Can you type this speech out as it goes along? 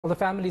Well, the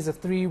families of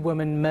 3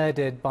 women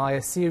murdered by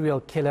a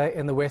serial killer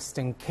in the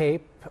Western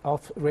Cape are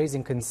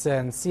raising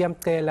concerns.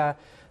 Siyamcela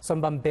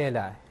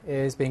Sombambela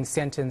is being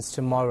sentenced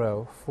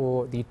tomorrow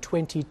for the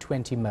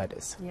 2020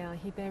 murders. Yeah,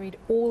 he buried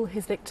all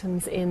his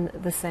victims in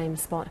the same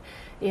spot.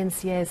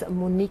 eNCA's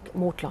Monique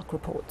Mortlock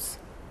reports.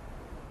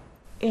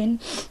 En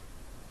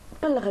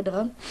pille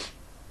gedrink,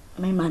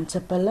 my man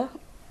se pille,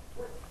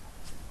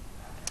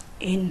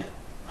 en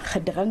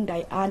gedrink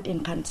die aand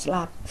en gaan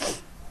slaap.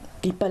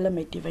 Die pille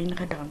met die wyn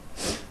gedrink.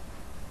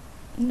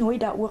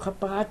 Nooit daaroor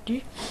gepraat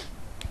nie.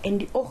 En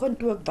die oggend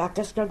toe ek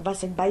wakker skrik,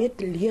 was ek baie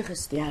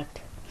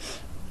teleurgesteld.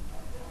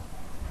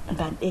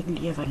 Want ek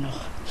lewe nog.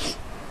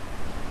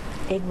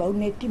 Ek wou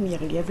net nie meer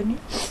lewe nie.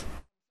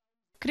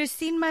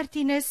 Christine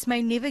Martinez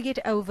may never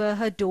get over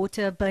her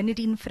daughter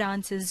Bernadine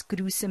France's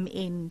gruesome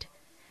end.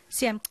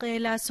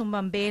 Siyamcela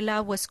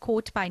Sombambela was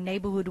caught by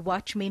Neighborhood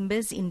Watch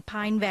members in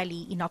Pine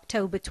Valley in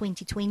October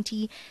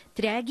 2020,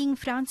 dragging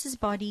France's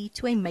body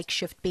to a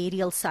makeshift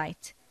burial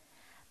site.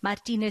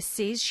 Martinez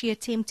says she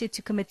attempted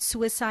to commit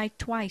suicide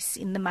twice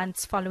in the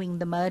months following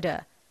the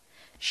murder.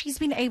 She's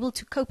been able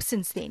to cope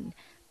since then,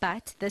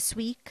 but this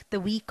week,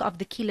 the week of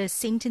the killer's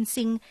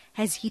sentencing,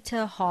 has hit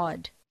her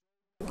hard.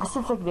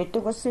 Soos ek net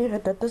gesê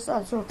het, dit is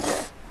also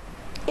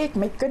ek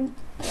my kind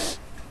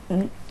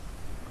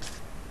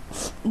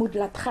moet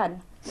laat gaan.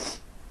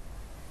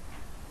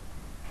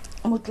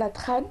 Moet laat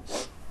gaan.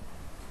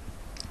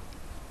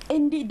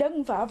 En die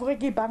ding waarvoor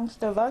ek die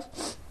bangste was,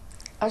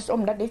 as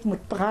omdat ek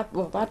moet praat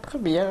oor wat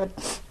gebeur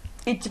het.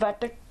 Iets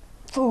wat ek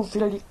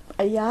vir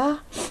 'n jaar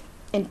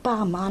en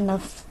paar maande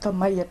vir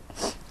my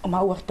het om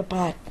oor te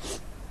praat.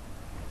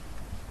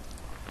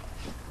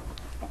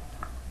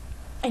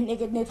 En ek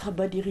het net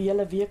gebid die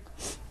hele week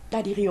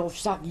dat die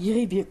hofsaak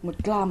hierdie week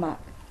moet klaarmaak.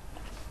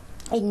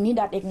 En nie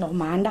dat ek nog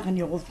maandag in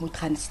die hof moet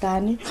gaan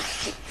staan nie.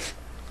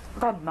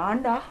 Want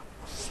maandag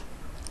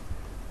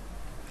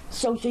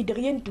sou sy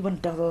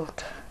 23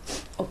 word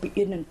op die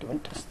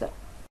 21ste.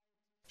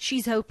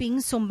 She's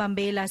hoping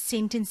Sombambela's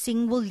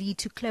sentencing will lead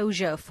to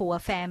closure for her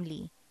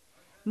family.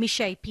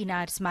 Michelle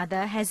Pinard's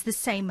mother has the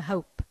same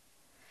hope.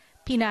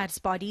 Pinard's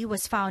body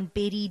was found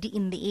buried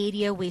in the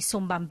area where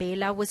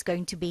Sombambela was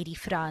going to bury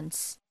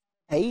France.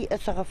 Hy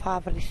is 'n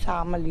gevaar vir die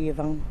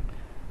samelewing.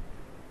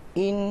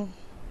 En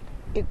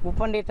ek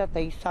hoop net dat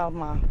hy sal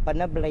maar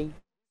binne bly.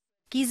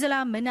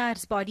 Gisela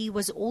Minard's body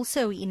was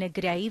also in a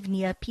grave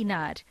near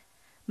Pinard.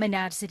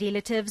 Minard's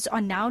relatives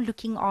are now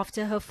looking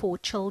after her 4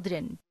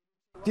 children.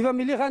 Die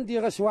familie gaan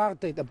deur 'n swaar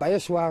tyd, 'n baie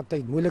swaar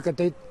tyd, moeilike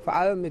tyd,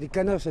 veral met die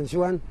kinders en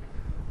so aan.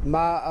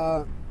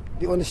 Maar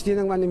die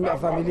ondersteuning van die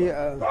familie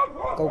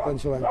koop en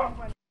so aan.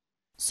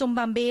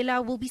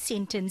 Sombambela will be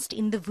sentenced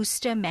in the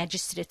Worcester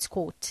Magistrates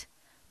Court.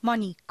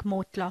 Monique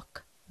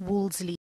Mortlock, Wolseley.